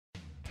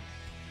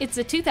It's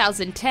a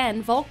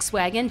 2010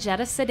 Volkswagen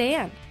Jetta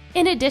Sedan.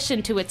 In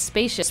addition to its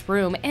spacious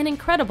room and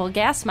incredible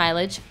gas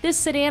mileage, this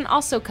sedan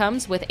also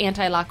comes with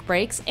anti-lock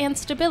brakes and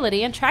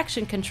stability and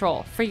traction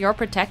control for your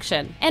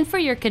protection. And for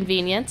your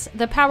convenience,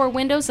 the power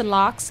windows and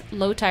locks,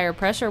 low tire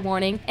pressure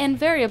warning, and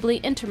variably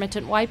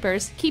intermittent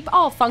wipers keep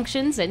all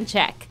functions in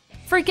check.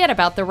 Forget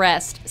about the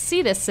rest.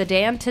 See this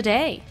sedan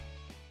today.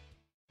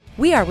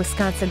 We are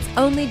Wisconsin's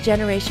only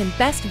generation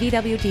best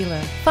VW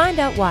dealer. Find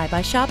out why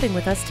by shopping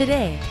with us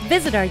today.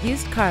 Visit our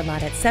used car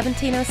lot at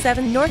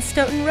 1707 North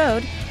Stoughton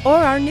Road or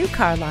our new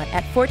car lot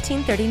at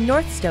 1430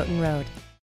 North Stoughton Road.